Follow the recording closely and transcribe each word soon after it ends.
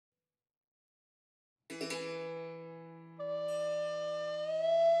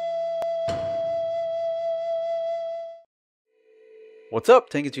What's up,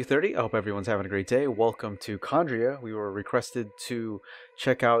 Tank230? I hope everyone's having a great day. Welcome to Kandria. We were requested to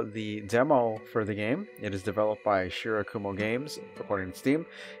check out the demo for the game. It is developed by Shirakumo Games, according to Steam,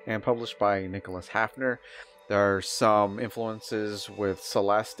 and published by Nicholas Hafner. There are some influences with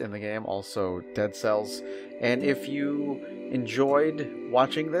Celeste in the game, also Dead Cells. And if you enjoyed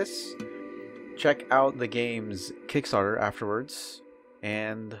watching this, check out the game's Kickstarter afterwards.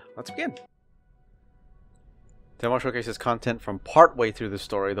 And let's begin. Demo showcases content from partway through the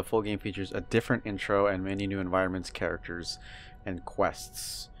story. The full game features a different intro and many new environments, characters, and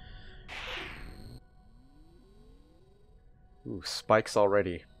quests. Ooh, spikes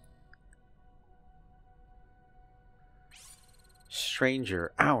already.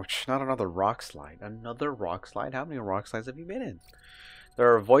 Stranger. Ouch, not another rock slide. Another rock slide? How many rock slides have you been in?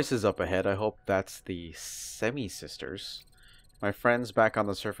 There are voices up ahead. I hope that's the Semi-Sisters. My friends back on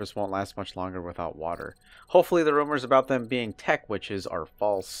the surface won't last much longer without water. Hopefully the rumors about them being tech witches are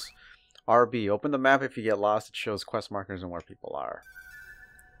false. RB, open the map if you get lost. It shows quest markers and where people are.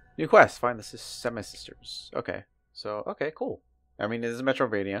 New quest, find the Semi-Sisters. Okay, so, okay, cool. I mean, it is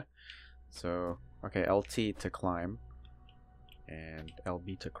Metrovania. So, okay, LT to climb. And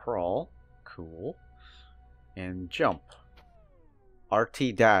LB to crawl. Cool. And jump.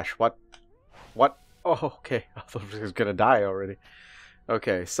 RT dash. What? What? Oh, okay. I thought I was gonna die already.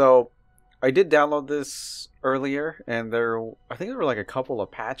 Okay, so I did download this earlier, and I think there were like a couple of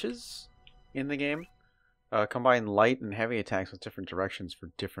patches in the game. Combine light and heavy attacks with different directions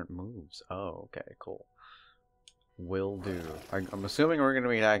for different moves. Oh, okay, cool. Will do. I'm assuming we're gonna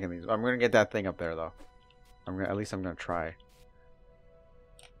be attacking these. I'm gonna get that thing up there though. At least I'm gonna try.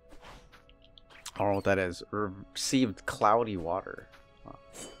 I don't know what that is. Received cloudy water. Huh.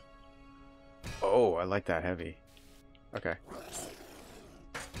 Oh, I like that heavy. Okay.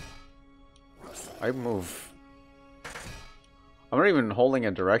 I move. I'm not even holding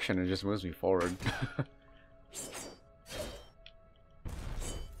a direction, it just moves me forward.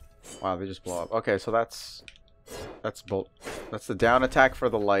 Wow, they just blow up. Okay, so that's the down attack for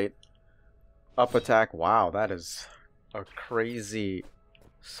the light. Up attack. Wow, that is a crazy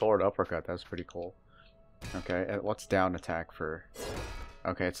sword uppercut. That's pretty cool. Okay, and what's down attack for?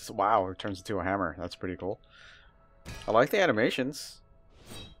 Okay, it's just, wow, it turns into a hammer. That's pretty cool. I like the animations.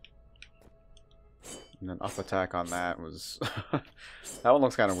 And then up attack on that was... that one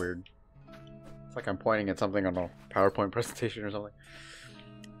looks kind of weird. It's like I'm pointing at something on a PowerPoint presentation or something.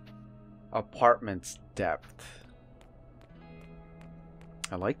 Apartment's depth.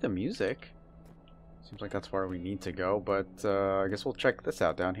 I like the music. Seems like that's where we need to go, but I guess we'll check this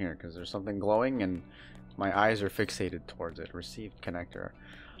out down here, because there's something glowing and my eyes are fixated towards it. Received connector.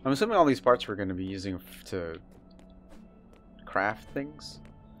 I'm assuming all these parts we're going to be using to craft things.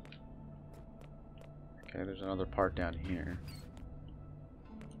 Okay, there's another part down here.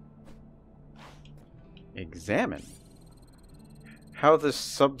 Examine. How the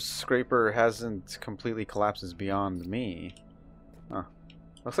subscraper hasn't completely collapsed is beyond me. Huh.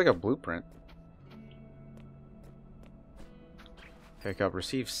 Looks like a blueprint. Pick up.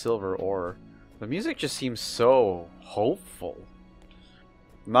 Receive silver ore. The music just seems so hopeful.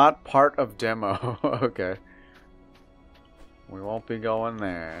 Not part of demo. Okay. We won't be going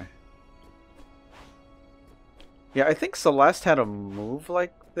there. Yeah, I think Celeste had a move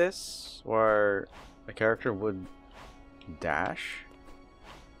like this, where a character would dash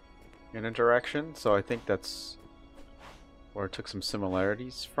in a direction, so I think that's where it took some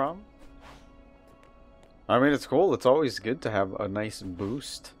similarities from. I mean, it's cool. It's always good to have a nice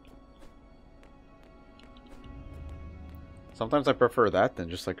boost. Sometimes I prefer that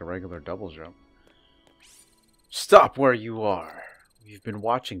than just like a regular double jump. Stop where you are. We've been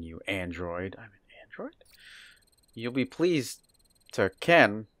watching you, android. I'm an android? You'll be pleased to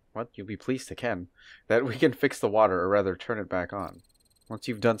Ken. What? You'll be pleased to Ken that we can fix the water, or rather turn it back on. Once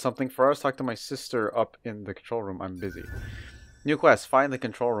you've done something for us, talk to my sister up in the control room. I'm busy. New quest. Find the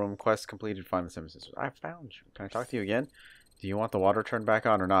control room. Quest completed. Find the Semi-Sisters. I found you. Can I talk to you again? Do you want the water turned back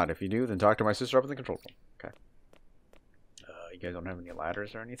on or not? If you do, then talk to my sister up in the control room. Okay. You guys don't have any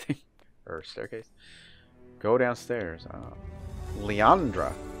ladders or anything? Or staircase? Go downstairs.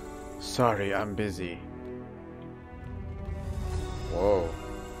 Leandra. Sorry, I'm busy. Whoa.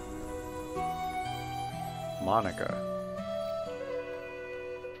 Monica.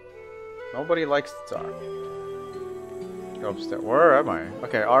 Nobody likes to talk. Go upstairs. Where am I?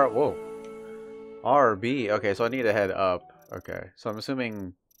 Okay, whoa. RB. Okay, so I need to head up. Okay, so I'm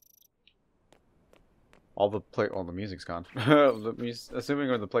assuming all the the music's gone. Assuming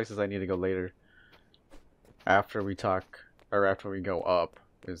are the places I need to go later. After we talk, or after we go up,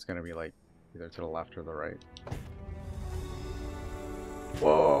 is gonna be like either to the left or the right.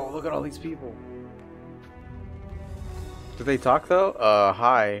 Whoa, look at all these people. Did they talk though?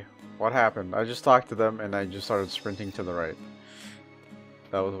 Hi. What happened? I just talked to them and I just started sprinting to the right.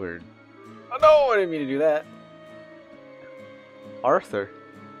 That was weird. Oh no, I didn't mean to do that. Arthur.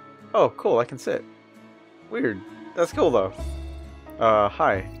 Oh, cool, I can sit. Weird. That's cool though.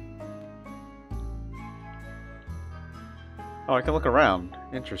 Hi. Oh, I can look around.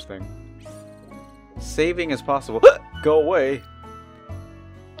 Interesting. Saving is possible. Go away.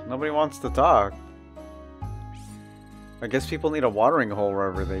 Nobody wants to talk. I guess people need a watering hole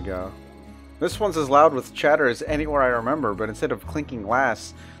wherever they go. This one's as loud with chatter as anywhere I remember, but instead of clinking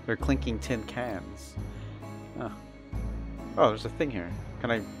glass, they're clinking tin cans. Oh, oh, there's a thing here.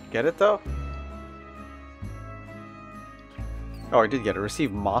 Can I get it though? Oh, I did get it.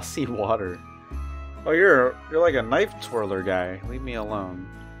 Receive mossy water. Oh, you're like a knife twirler guy. Leave me alone.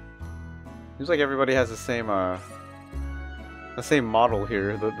 Seems like everybody has the same model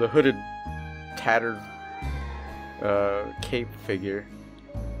here. The hooded, tattered cape figure.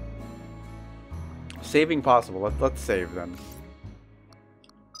 Saving possible. Let's save then.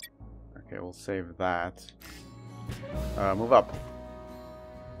 Okay, we'll save that. Move up.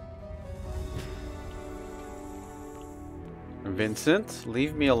 Vincent,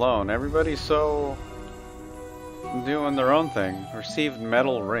 leave me alone. Everybody's so doing their own thing. Received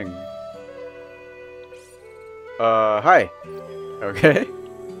metal ring. Hi. Okay.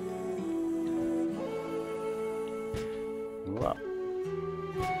 Move up.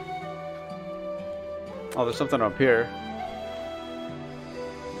 Oh, there's something up here.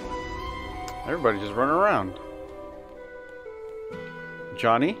 Everybody's just running around.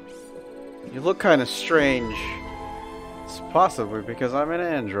 Johnny? You look kind of strange. It's possibly because I'm an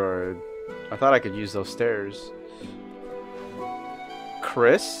android. I thought I could use those stairs.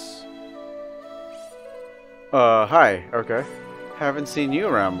 Chris? Hi. Okay. Haven't seen you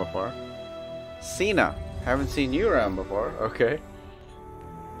around before. Cena. Haven't seen you around before. Okay.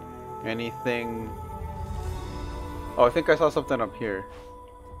 Anything... Oh, I think I saw something up here.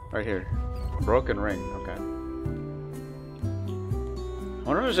 Right here. A broken ring. Okay. I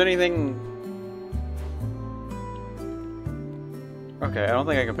wonder if there's anything... Okay, I don't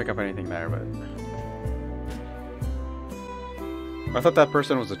think I can pick up anything there, but... I thought that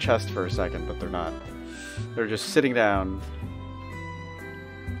person was a chest for a second, but they're not. They're just sitting down.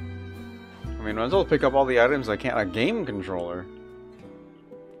 I mean, might as well pick up all the items I can. A game controller.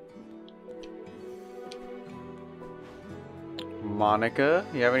 Monica,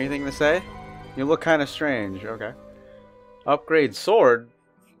 you have anything to say? You look kind of strange. Okay. Upgrade sword?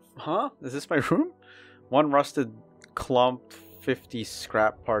 Huh? Is this my room? 1 rusted clump, 50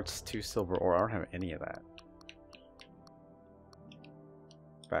 scrap parts, 2 silver ore. I don't have any of that.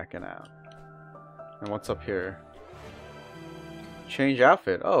 Backing out. And what's up here? Change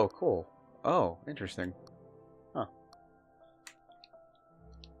outfit. Oh, cool. Oh, interesting. Huh.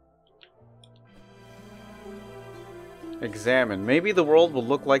 Examine. Maybe the world will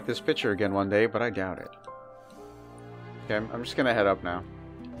look like this picture again one day, but I doubt it. Okay, I'm just gonna head up now.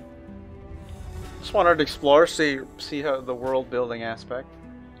 Just wanted to explore, see how the world building aspect.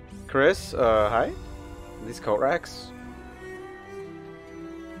 Chris, hi. These coat racks.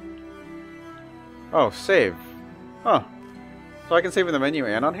 Oh, save. Huh. So I can save in the menu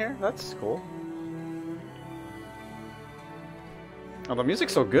and on here? That's cool. Oh, the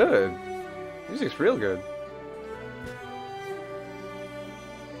music's so good. The music's real good.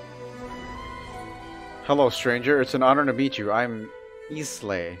 Hello, stranger. It's an honor to meet you. I'm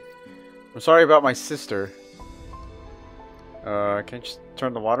Islay. I'm sorry about my sister. Can't you just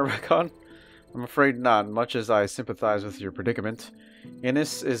turn the water back on? I'm afraid not, much as I sympathize with your predicament.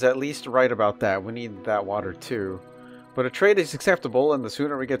 Innes is at least right about that. We need that water too. But a trade is acceptable, and the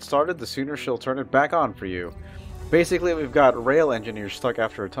sooner we get started, the sooner she'll turn it back on for you. Basically, we've got rail engineers stuck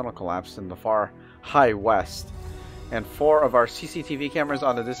after a tunnel collapse in the far high west. And 4 of our CCTV cameras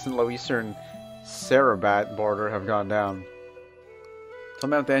on the distant low eastern Sarabat border have gone down. Tell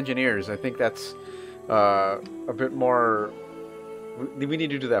me about the engineers. I think that's a bit more... We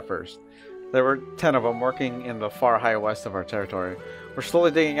need to do that first. There were 10 of them working in the far high west of our territory. We're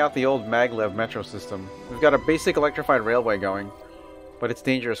slowly digging out the old maglev metro system. We've got a basic electrified railway going, but it's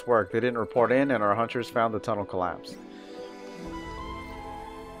dangerous work. They didn't report in, and our hunters found the tunnel collapsed.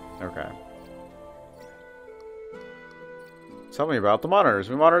 Okay. Tell me about the monitors.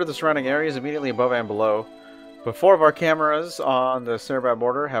 We monitor the surrounding areas immediately above and below. But 4 of our cameras on the Sarabat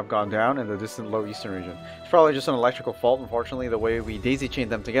border have gone down in the distant low eastern region. It's probably just an electrical fault. Unfortunately, the way we daisy-chain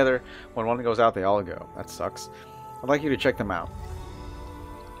them together, when one goes out, they all go. That sucks. I'd like you to check them out.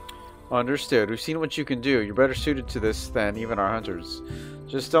 Understood. We've seen what you can do. You're better suited to this than even our hunters.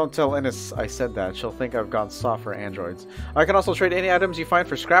 Just don't tell Ines I said that. She'll think I've gone soft for androids. I can also trade any items you find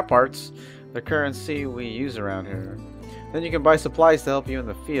for scrap parts, the currency we use around here. Then you can buy supplies to help you in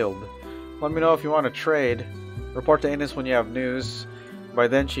the field. Let me know if you want to trade. Report to Ines when you have news. By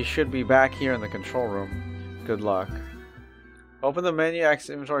then she should be back here in the control room. Good luck. Open the menu, access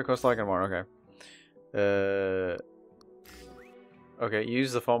inventory, quest log, and more. Okay. Okay,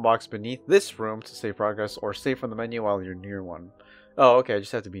 use the phone box beneath this room to save progress, or save from the menu while you're near one. Oh, okay, I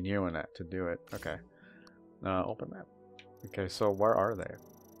just have to be near one to do it. Okay. Open map. Okay, so where are they?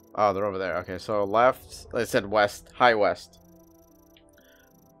 Oh, they're over there. Okay, so left, I said west, high west.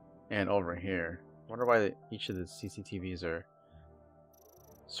 And over here. I wonder why each of the CCTVs are...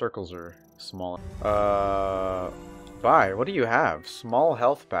 circles are smaller. Buy, what do you have? Small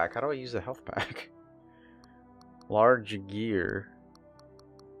health pack. How do I use the health pack? Large gear.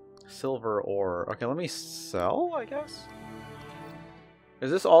 Silver ore. Okay, let me sell, I guess?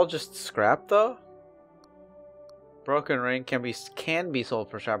 Is this all just scrap, though? Broken ring can be sold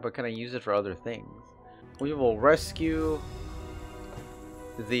for scrap, but can I use it for other things? We will rescue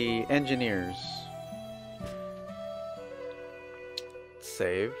the engineers.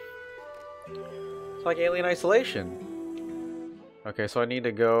 Save. It's like Alien Isolation. Okay, so I need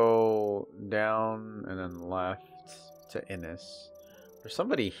to go down and then left to Innis. There's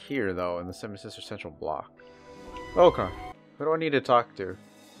somebody here, though, in the Seven Sisters Central block. Okay. Who do I need to talk to?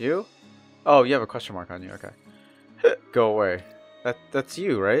 You? Oh, you have a question mark on you. Okay. Go away. That's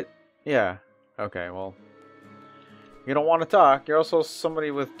you, right? Yeah. Okay, well. You don't want to talk. You're also somebody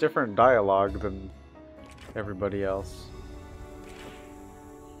with different dialogue than everybody else.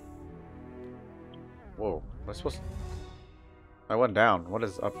 Whoa. Am I supposed to... I went down. What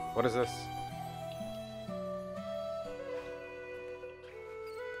is up? What is this?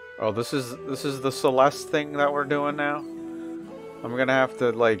 Oh, this is the Celeste thing that we're doing now? I'm gonna have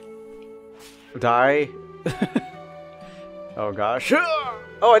to, like, die? Oh gosh.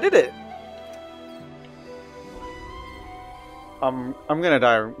 Oh, I did it! I'm gonna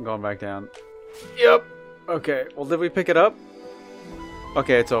die going back down. Yep. Okay, well, did we pick it up?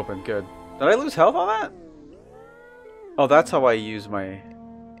 Okay, it's open. Good. Did I lose health on that? Oh, that's how I use my...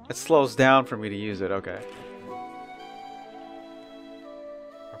 It slows down for me to use it. Okay.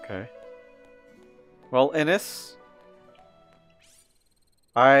 Okay. Well, Innis,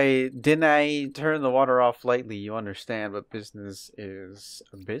 I turn the water off lightly, you understand, but business is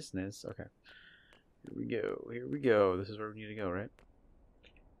a business. Okay. Here we go. Here we go. This is where we need to go, right?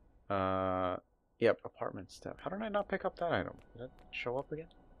 Yep, apartment step. How did I not pick up that item? Did that show up again?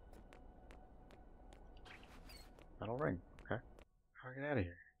 Metal ring. Okay. How do I get out of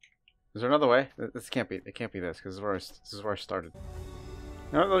here? Is there another way? This can't be. It can't be this, because this is where I started.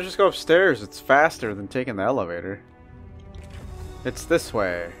 No, let's just go upstairs. It's faster than taking the elevator. It's this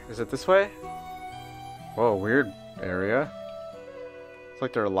way. Is it this way? Whoa, weird area. It's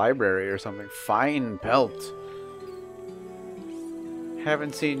like their library or something. Fine pelt.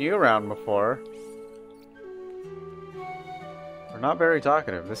 Haven't seen you around before. We're not very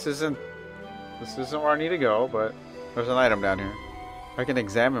talkative. This isn't where I need to go, but there's an item down here. I can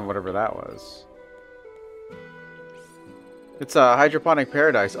examine whatever that was. It's a hydroponic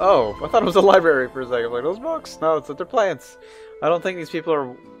paradise. Oh, I thought it was a library for a second. I'm like, those books? No, they're plants. I don't think these people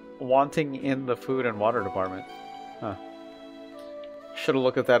are wanting in the food and water department. Huh. Should have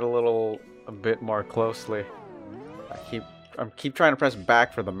looked at that a bit more closely. I keep trying to press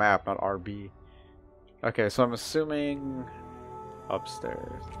back for the map, not RB. Okay, so I'm assuming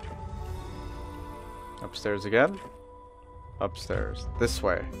upstairs. Upstairs again? Upstairs. This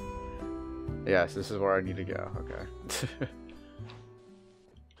way. Yes, this is where I need to go. Okay.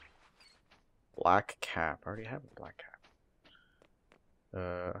 Black cap. I already have a black cap.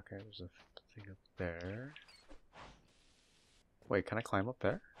 Okay, there's a thing up there. Wait, can I climb up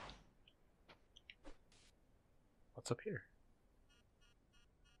there? What's up here?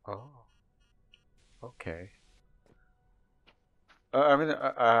 Oh. Okay.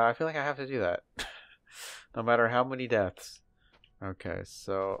 I feel like I have to do that. No matter how many deaths. Okay,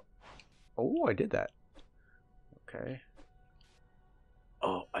 so... Oh, I did that. Okay.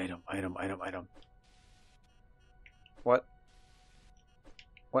 Oh, item. What?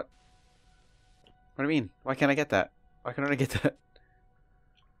 What? What do you mean? Why can't I get that? Why can't I get that?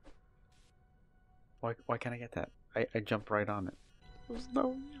 Why can't I get that? I jumped right on it. There's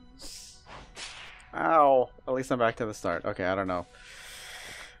no use. Ow. At least I'm back to the start. Okay, I don't know.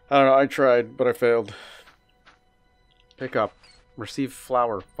 I tried, but I failed. Pick up. Receive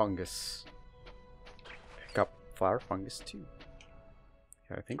flower fungus. Pick up flower fungus too.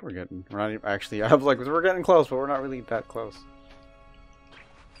 Okay, I think we're getting... We're not even, actually, I was like, we're getting close, but we're not really that close.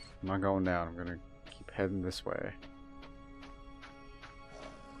 I'm not going down. I'm gonna keep heading this way.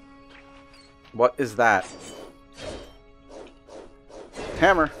 What is that?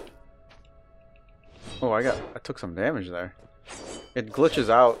 Hammer! Oh, I took some damage there. It glitches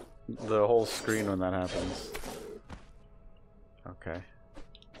out the whole screen when that happens. Okay.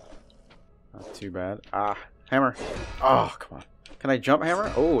 Not too bad. Ah, hammer. Oh, come on. Can I jump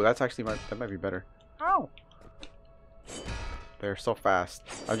hammer? Oh, that's actually that might be better. Ow! They're so fast.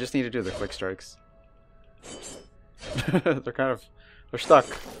 I just need to do the quick strikes. They're stuck.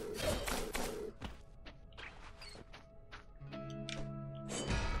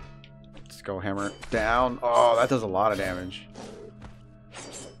 Let's go hammer down. Oh, that does a lot of damage.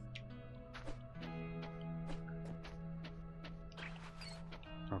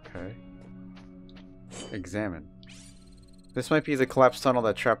 Okay. Examine. This might be the collapsed tunnel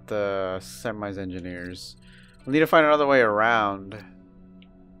that trapped the Semi's engineers. We'll need to find another way around.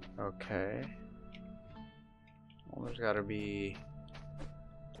 Okay. Well, there's gotta be...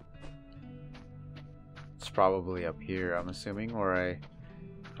 It's probably up here, I'm assuming, or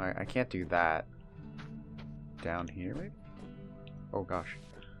I can't do that. Down here, maybe? Oh gosh.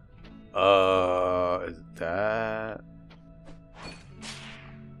 Is that...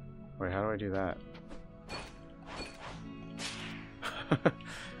 Wait, how do I do that?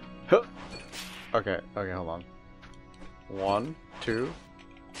 Okay, hold on. 1, 2.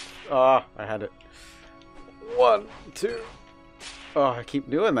 Ah, I had it. 1, 2. Oh, I keep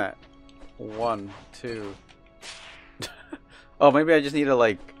doing that. 1, 2. Oh, maybe I just need to,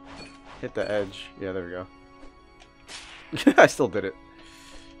 like, hit the edge. Yeah, there we go. I still did it.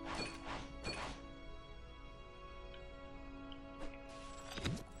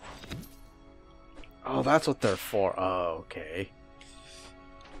 Oh, that's what they're for. Oh, okay.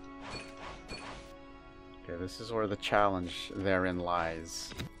 Okay, this is where the challenge therein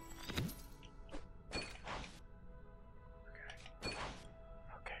lies.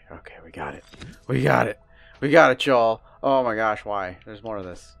 Okay, we got it. We got it. We got it, y'all. Oh my gosh, why? There's more of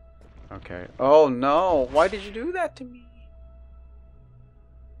this. Okay. Oh no, why did you do that to me?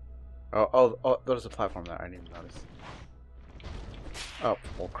 Oh, there's a platform there. I didn't even notice. Oh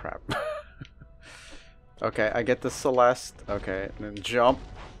crap. Okay, I get the Celeste. Okay, and then jump.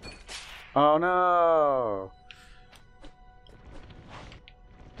 Oh no!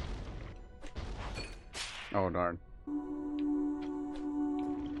 Oh darn.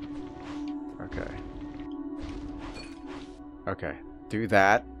 Okay. Okay, do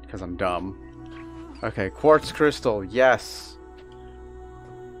that, because I'm dumb. Okay, quartz crystal, yes!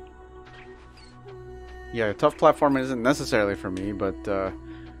 Yeah, tough platform isn't necessarily for me, but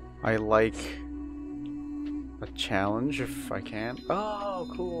I like a challenge if I can. Oh,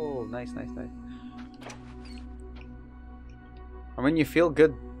 cool! Nice, nice, nice. I mean, you feel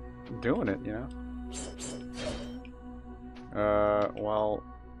good doing it, you know? Well,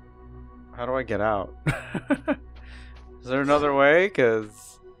 how do I get out? Is there another way?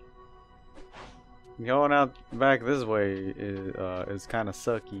 Because going out back this way is kind of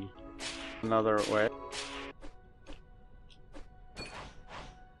sucky. Another way.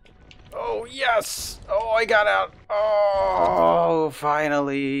 Oh, yes! Oh, I got out! Oh,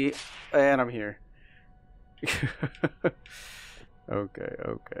 finally! And I'm here. Okay.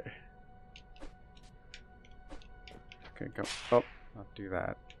 Okay, go. Oh, not do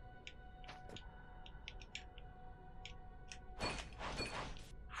that.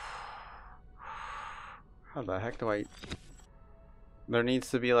 How the heck do I... There needs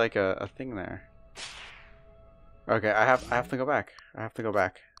to be like a thing there. Okay, I have to go back. I have to go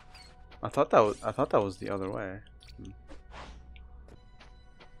back. I thought that was the other way.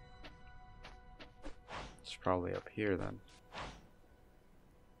 It's probably up here then.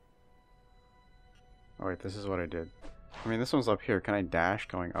 Oh wait, this is what I did. I mean, this one's up here. Can I dash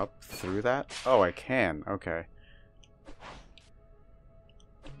going up through that? Oh, I can. Okay.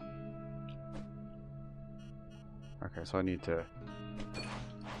 Okay, so I need to...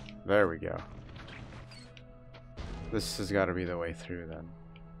 There we go. This has got to be the way through then.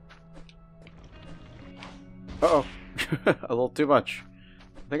 Uh-oh. A little too much.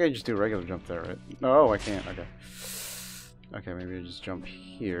 I think I just do regular jump there, right? No, I can't. Okay. Okay, maybe I just jump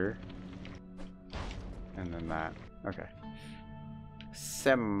here. And then that. Okay.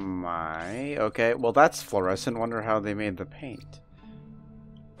 Semi. Okay, well that's fluorescent. Wonder how they made the paint.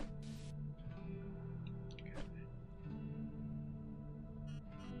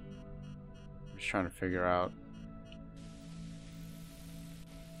 I'm just trying to figure out.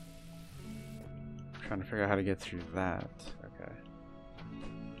 Trying to figure out how to get through that. Okay.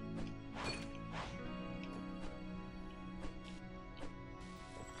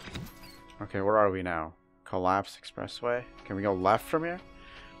 Okay, where are we now? Collapse Expressway? Can we go left from here?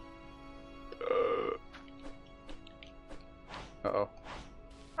 Uh-oh.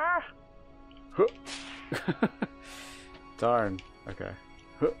 Ah! Huh. Darn. Okay.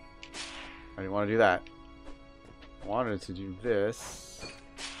 Huh. I didn't want to do that. I wanted to do this.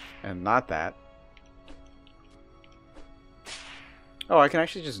 And not that. Oh, I can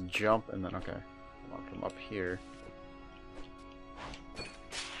actually just jump and then, okay. Come on, from up here.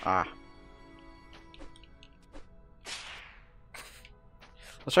 Ah.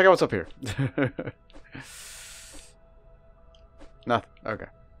 Let's check out what's up here. Nothing. Okay.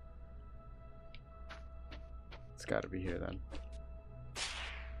 It's got to be here then.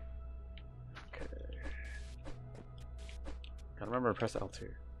 Okay. Gotta remember to press L2.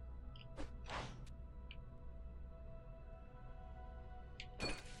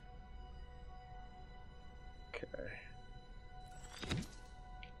 Okay.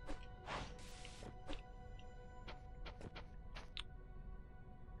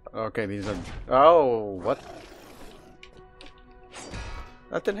 Okay, these are... Oh, what?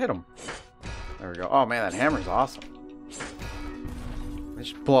 That didn't hit him. There we go. Oh man, that hammer's awesome. They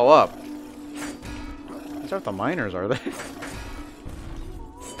should blow up. These aren't the miners, are they?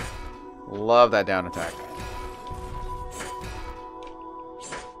 Love that down attack.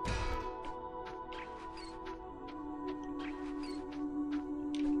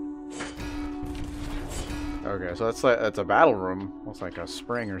 Okay, so that's a battle room. Looks like a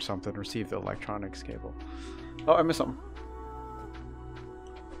spring or something. Receive the electronics cable. Oh, I missed something.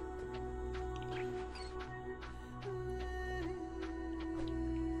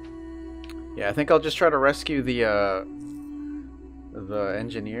 Yeah, I think I'll just try to rescue the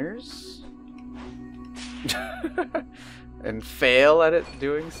engineers and fail at it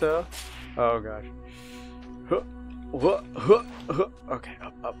doing so. Oh gosh. Okay,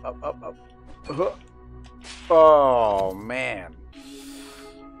 up. Oh man.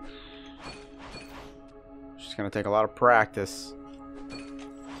 It's just gonna take a lot of practice.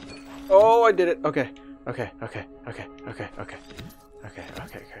 Oh, I did it. Okay.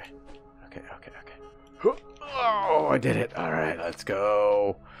 Oh, I did it. All right, let's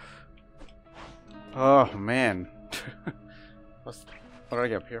go. Oh man. What did I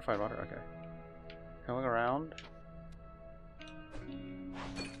get? Purified water. Okay. Can I look around?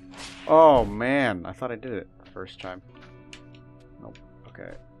 Oh man, I thought I did it the first time. Nope.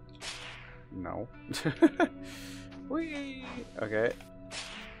 Okay. No. Whee! Okay.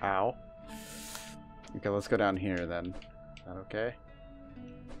 Ow. Okay, let's go down here then. Is that okay?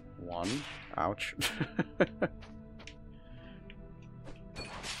 One. Ouch.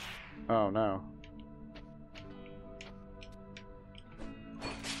 Oh no.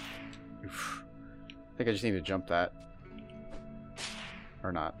 Oof. I think I just need to jump that.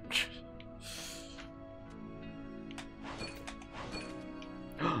 Or not.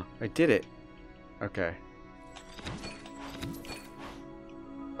 I did it. Okay.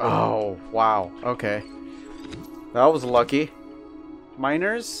 Oh, wow. Okay. That was lucky.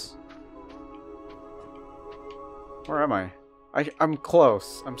 Miners? Where am I? I'm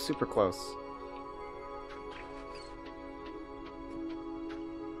close. I'm super close.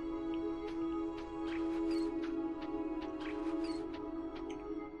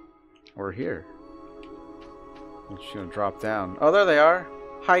 We're here. I'm just gonna drop down. Oh, there they are.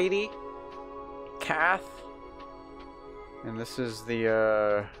 Heidi. Kath. And this is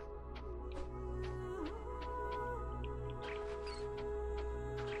the,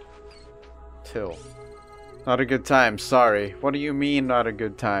 Till. Not a good time, sorry. What do you mean, not a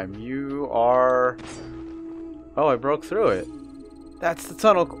good time? You are... Oh, I broke through it. That's the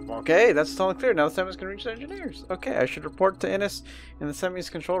tunnel... Okay, that's the tunnel clear. Now the Semis can reach the engineers. Okay, I should report to Innes in the Semis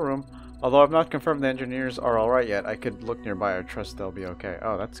control room. Although I've not confirmed the engineers are alright yet, I could look nearby. I trust they'll be okay.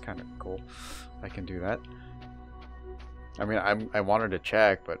 Oh, that's kind of cool. I can do that. I mean, I wanted to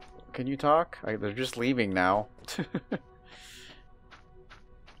check, but... Can you talk? They're just leaving now.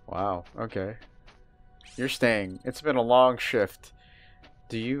 Wow, okay. You're staying. It's been a long shift.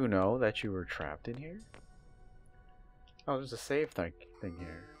 Do you know that you were trapped in here? Oh, there's a save thing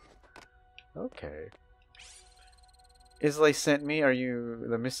here. Okay. Islay sent me. Are you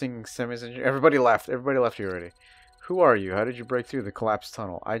the missing semis engineer? Everybody left. Everybody left you already. Who are you? How did you break through the collapsed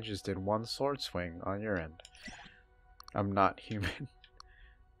tunnel? I just did one sword swing on your end. I'm not human.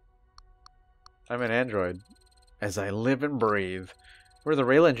 I'm an android. As I live and breathe. We're the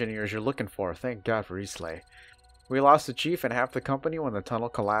rail engineers you're looking for. Thank God for Islay. We lost the chief and half the company when the tunnel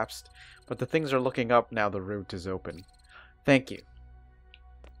collapsed, but the things are looking up now the route is open. Thank you.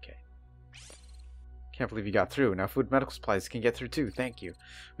 Okay. Can't believe you got through. Now food and medical supplies can get through too. Thank you.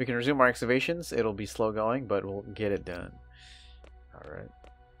 We can resume our excavations. It'll be slow going, but we'll get it done. Alright.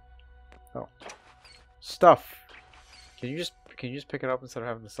 Oh. Stuff. Can you just pick it up instead of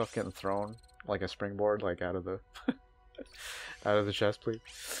having the stuff getting thrown like a springboard, like out of the out of the chest, please?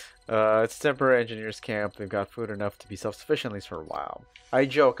 It's a temporary engineer's camp. They've got food enough to be self-sufficient, at least for a while. I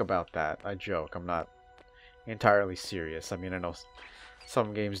joke about that. I joke. I'm not entirely serious. I mean, I know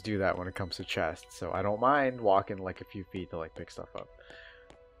some games do that when it comes to chests, so I don't mind walking like a few feet to like pick stuff up.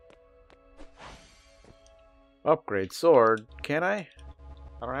 Upgrade sword. Can I?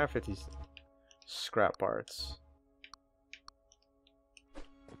 I don't have 50 scrap parts.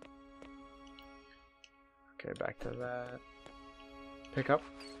 Okay, back to that. Pick up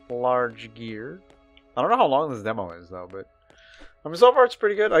large gear. I don't know how long this demo is though, but I mean, so far it's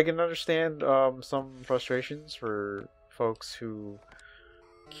pretty good. I can understand some frustrations for folks who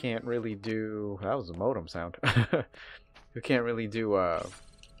can't really do... That was a modem sound. Who can't really do...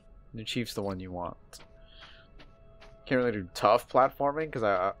 New Chief's the one you want. Can't really do tough platforming, because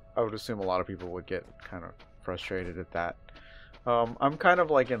I would assume a lot of people would get kind of frustrated at that. I'm kind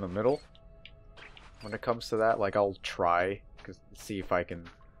of like in the middle when it comes to that. Like, I'll try to see if I can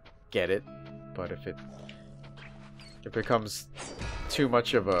get it, but if it becomes too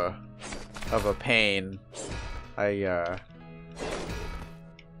much of a pain, I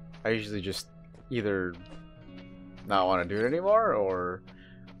usually just either not want to do it anymore or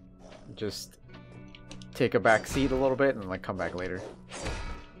just take a back seat a little bit and like come back later.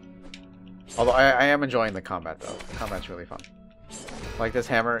 Although I am enjoying the combat though. The combat's really fun. Like, this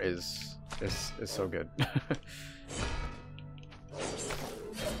hammer is so good.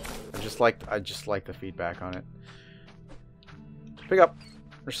 I just like the feedback on it. Pick up.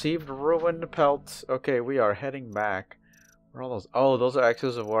 Received ruined pelts. Okay, we are heading back. Where are all those? Oh, those are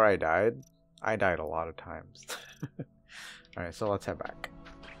echoes of where I died. I died a lot of times. Alright, so let's head back.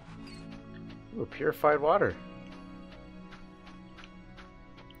 Ooh, purified water.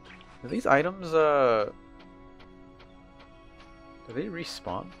 Do these items, do they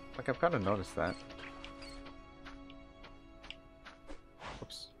respawn? Like, I've kind of noticed that.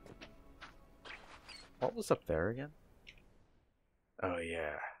 Whoops. What was up there again? Oh,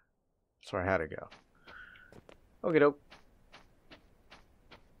 yeah. That's where I had to go. Okie doke.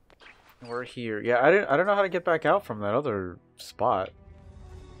 We're here. Yeah, I don't know how to get back out from that other spot.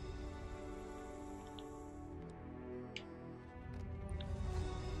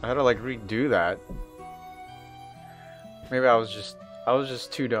 I had to like redo that. Maybe I was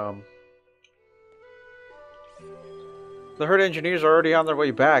just too dumb. The herd engineers are already on their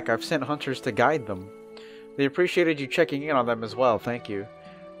way back. I've sent hunters to guide them. They appreciated you checking in on them as well. Thank you.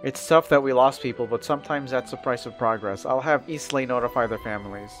 It's tough that we lost people, but sometimes that's the price of progress. I'll have Eastley notify their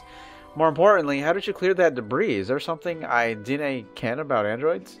families. More importantly, how did you clear that debris? Is there something I didn't ken about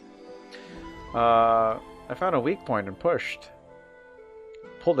androids? I found a weak point and pushed.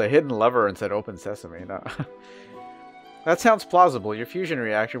 Pulled a hidden lever and said open sesame. No. That sounds plausible. Your fusion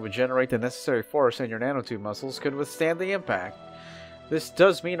reactor would generate the necessary force and your nanotube muscles could withstand the impact. This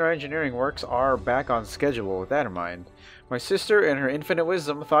does mean our engineering works are back on schedule with that in mind. My sister and her infinite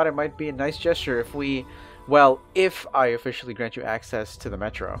wisdom thought it might be a nice gesture if we... Well, if I officially grant you access to the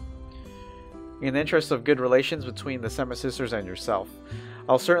metro. In the interest of good relations between the Semi-Sisters and yourself,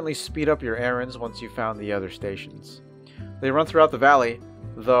 I'll certainly speed up your errands once you've found the other stations. They run throughout the valley,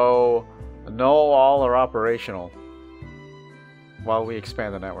 though no all are operational while we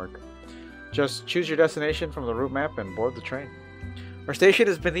expand the network. Just choose your destination from the route map and board the train. Our station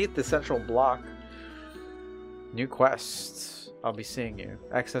is beneath the central block. New quests. I'll be seeing you.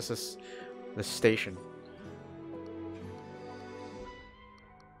 Access the station.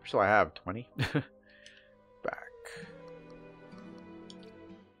 So I have 20. Back.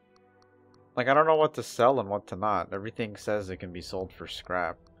 Like, I don't know what to sell and what to not. Everything says it can be sold for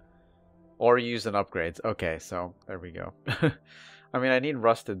scrap. Or used in upgrades. Okay, so there we go. I mean, I need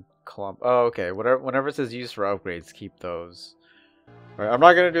rusted clump. Oh, okay. Whenever it says used for upgrades, keep those. All right, I'm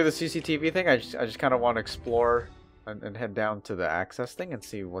not gonna do the CCTV thing. I just kind of want to explore and head down to the access thing and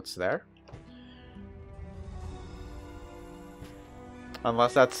see what's there.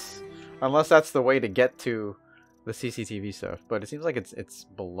 Unless that's the way to get to the CCTV stuff, but it seems like it's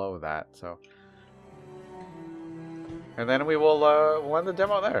below that. So, and then we'll end the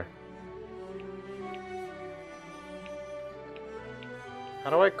demo there. How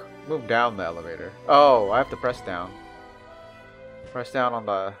do I move down the elevator? Oh, I have to press down. Press down on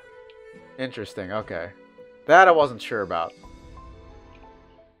the... Interesting, okay. That I wasn't sure about.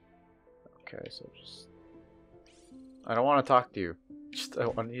 Okay, so just... I don't want to talk to you. Just,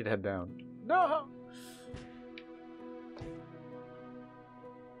 I need to head down. No!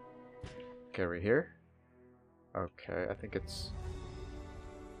 Okay, right here. Okay, I think it's...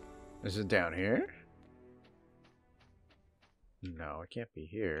 Is it down here? No, it can't be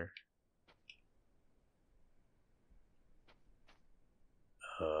here.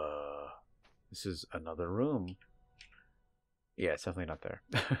 This is another room. Yeah, it's definitely not there.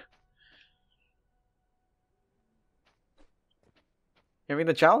 I mean,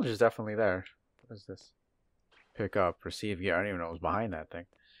 the challenge is definitely there. What is this? Pick up, receive gear. I don't even know what was behind that thing.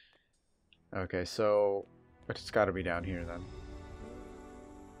 Okay, so it's got to be down here then.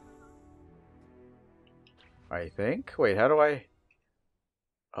 I think. Wait, how do I...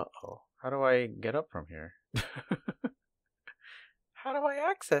 Uh-oh. How do I get up from here? How do I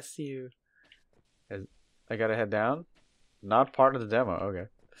access you? I gotta head down? Not part of the demo. Okay.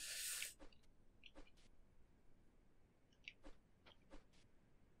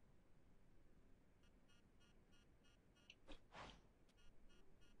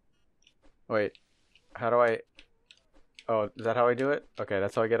 Wait. How do I... Oh, is that how I do it? Okay,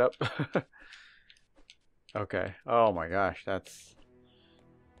 that's how I get up? Okay. Oh my gosh, that's...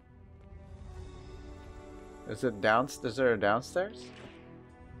 Is it down? Is there a downstairs?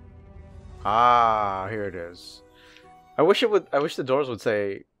 Ah, here it is. I wish it would. I wish the doors would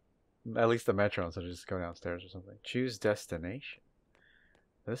say, at least the metro, instead of just go downstairs or something. Choose destination.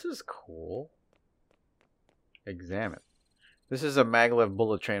 This is cool. Examine. This is a maglev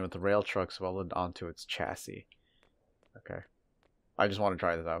bullet train with the rail trucks welded onto its chassis. Okay. I just want to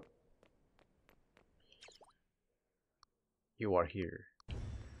try this out. You are here.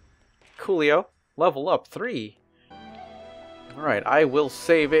 Coolio. Level up 3. Alright, I will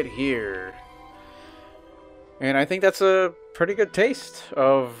save it here. And I think that's a pretty good taste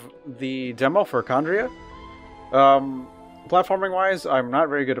of the demo for Kandria. Platforming wise, I'm not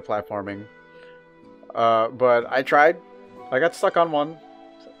very good at platforming. But I tried. I got stuck on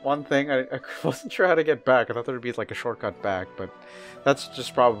one thing. I wasn't sure how to get back. I thought there would be like a shortcut back, but that's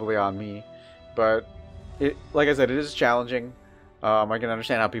just probably on me. But like I said, it is challenging. I can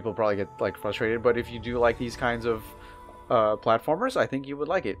understand how people probably get like frustrated, but if you do like these kinds of platformers, I think you would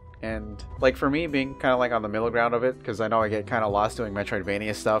like it. And like for me, being kind of like on the middle ground of it, because I know I get kind of lost doing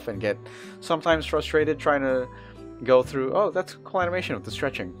Metroidvania stuff and get sometimes frustrated trying to go through. Oh, that's a cool animation with the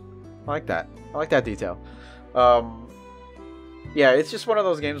stretching. I like that. I like that detail. Yeah, it's just one of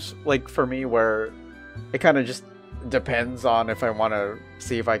those games like for me where it kind of just depends on if I want to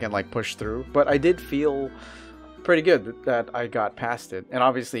see if I can like push through. But I did feel pretty good that I got past it. And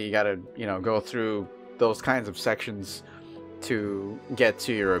obviously you gotta, you know, go through those kinds of sections to get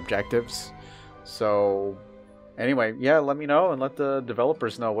to your objectives. So anyway, yeah, let me know and let the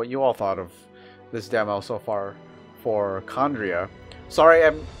developers know what you all thought of this demo so far for Kandria. Sorry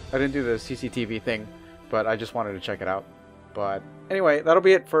I didn't do the CCTV thing, but I just wanted to check it out. But anyway, that'll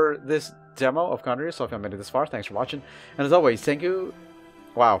be it for this demo of Kandria. So if you made it this far, thanks for watching. And as always, thank you.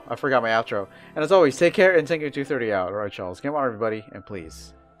 Wow, I forgot my outro. And as always, take care and thank you 230 out. Alright, y'all. Game on, everybody. And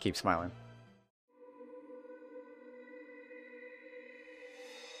please, keep smiling.